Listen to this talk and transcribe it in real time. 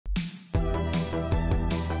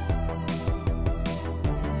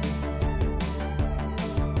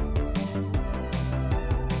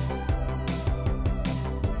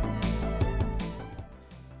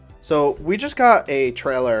So we just got a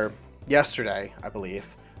trailer yesterday, I believe.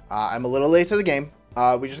 I'm a little late to the game.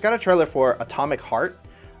 We just got a trailer for Atomic Heart.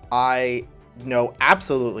 I know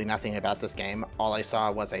absolutely nothing about this game. All I saw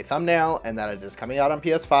was a thumbnail and that it is coming out on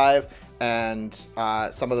PS5, and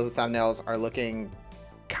some of the thumbnails are looking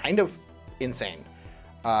kind of insane,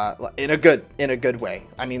 in a good way.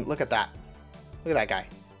 I mean, look at that. Look at that guy.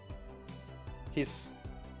 He's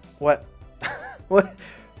what? What?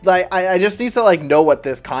 Like, I just need to like know what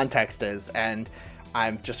this context is, and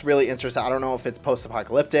I'm just really interested. I don't know if it's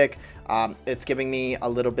post-apocalyptic. It's giving me a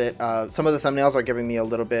little bit of, some of the thumbnails are giving me a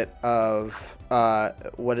little bit of,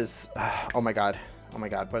 what is, oh my god,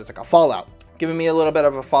 what is it called? Fallout. Giving me a little bit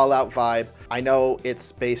of a Fallout vibe. I know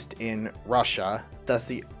it's based in Russia.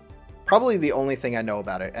 That's probably the only thing I know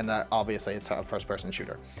about it, and that obviously it's a first-person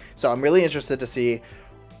shooter. So I'm really interested to see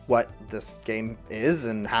what this game is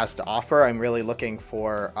and has to offer. I'm really looking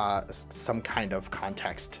for some kind of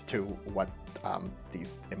context to what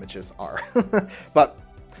these images are. But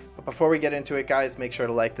before we get into it, guys, make sure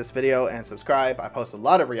to like this video and subscribe. I post a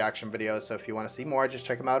lot of reaction videos, so if you want to see more, just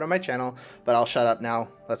check them out on my channel. But I'll shut up now.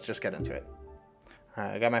 Let's just get into it. All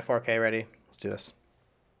right, I got my 4K ready. Let's do this.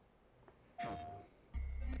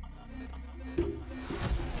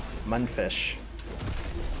 Munfish.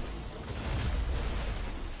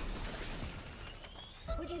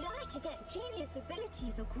 Would you like to get genius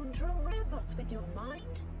abilities or control robots with your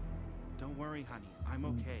mind? Don't worry, honey. I'm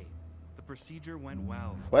okay. The procedure went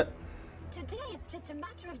well. What? Today it's just a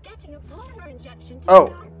matter of getting a polymer injection to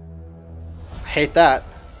Oh. Hate that.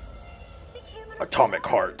 the human Atomic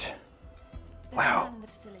Heart. There's Wow. a man in the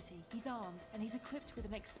facility. He's armed and he's equipped with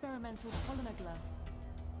an experimental polymer glove.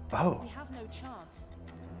 Oh. We have no chance.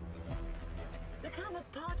 Become a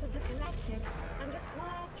part of the collective and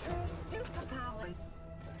acquire true superpowers.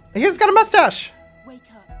 He's got a mustache. Wake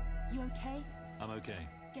up. You okay? I'm okay.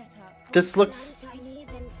 Get up. This looks... Learn Chinese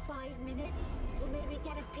in 5 minutes, or maybe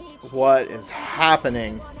get a PhD. What is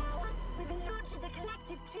happening? 1 hour with the launch of the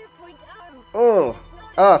collective 2.0. Oh.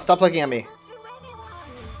 Oh, stop looking at me. To anyone.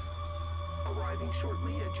 Arriving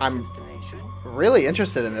shortly at your I'm destination. really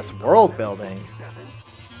interested in this world building.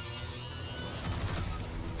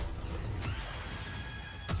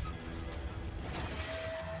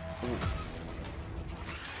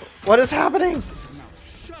 What is happening?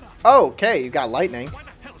 Oh, okay, you got lightning. Why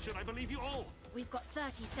the hell should I believe you all? We've got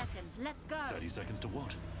 30 seconds. Let's go. 30 seconds to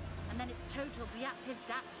what? And then it's total Biap his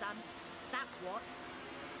dad, son. That's what.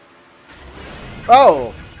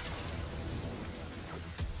 Oh.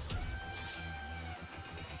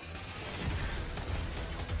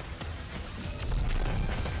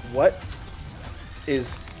 What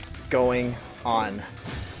is going on?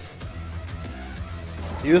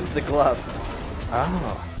 Use the glove.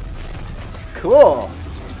 Oh. Cool.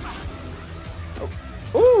 Oh.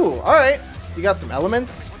 Ooh, alright. You got some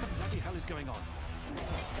elements. What the bloody hell is going on?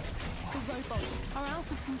 The robots are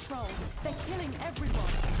out of control. They're killing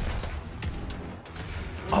everyone.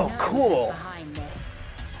 Oh, cool. Behind this.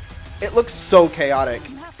 It looks so chaotic.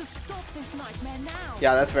 You have to stop this nightmare now.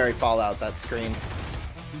 Yeah, that's very Fallout, that screen.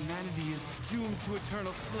 Humanity is doomed to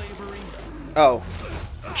eternal slavery. Oh,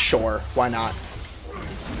 sure. Why not?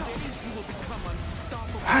 Cities will become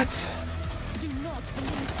unstoppable. What? Do not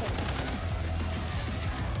believe them.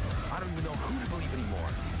 I don't even know who to believe anymore.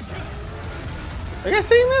 Are you guys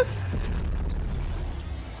seeing this?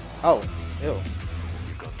 Oh, ew.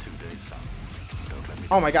 You've got 2 days, son. Don't let me...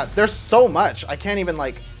 Oh my god, there's so much. I can't even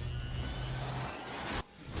like...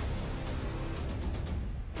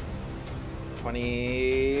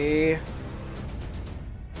 $20...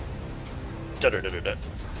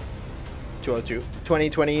 202.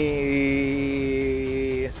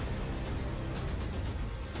 2020...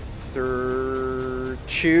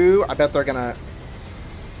 2. I bet they're gonna...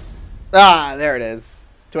 Ah, there it is.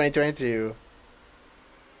 2022.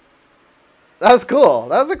 That was cool.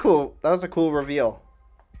 That was a cool reveal.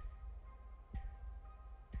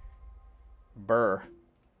 Burr.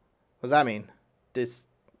 What does that mean?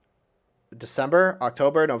 December,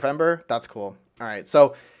 October, November? That's cool. All right.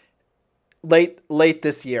 So late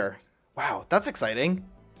this year. Wow, that's exciting.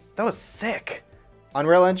 That was sick.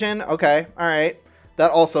 Unreal Engine? Okay. All right.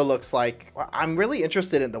 That also looks like... I'm really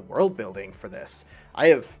interested in the world building for this. I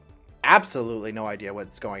have absolutely no idea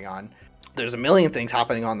what's going on. There's a million things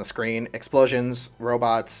happening on the screen. Explosions,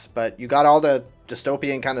 robots, but you got all the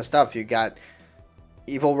dystopian kind of stuff. You got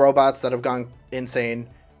evil robots that have gone insane,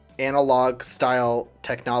 analog style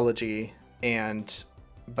technology,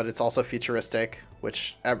 but it's also futuristic,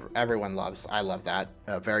 which everyone loves. I love that.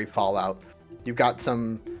 Very Fallout. You've got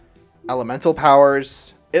some elemental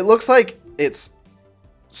powers. It looks like it's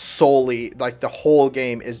solely, like the whole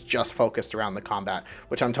game is just focused around the combat,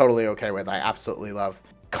 which I'm totally okay with. I absolutely love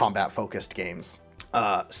combat focused games.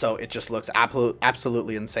 So it just looks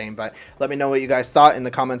absolutely insane. But let me know what you guys thought in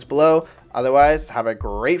the comments below. Otherwise, have a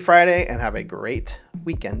great Friday and have a great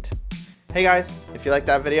weekend. Hey guys, if you liked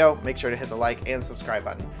that video, make sure to hit the like and subscribe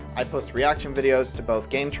button. I post reaction videos to both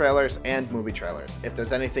game trailers and movie trailers. If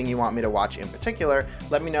there's anything you want me to watch in particular,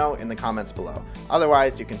 let me know in the comments below.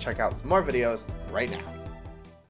 Otherwise, you can check out some more videos right now.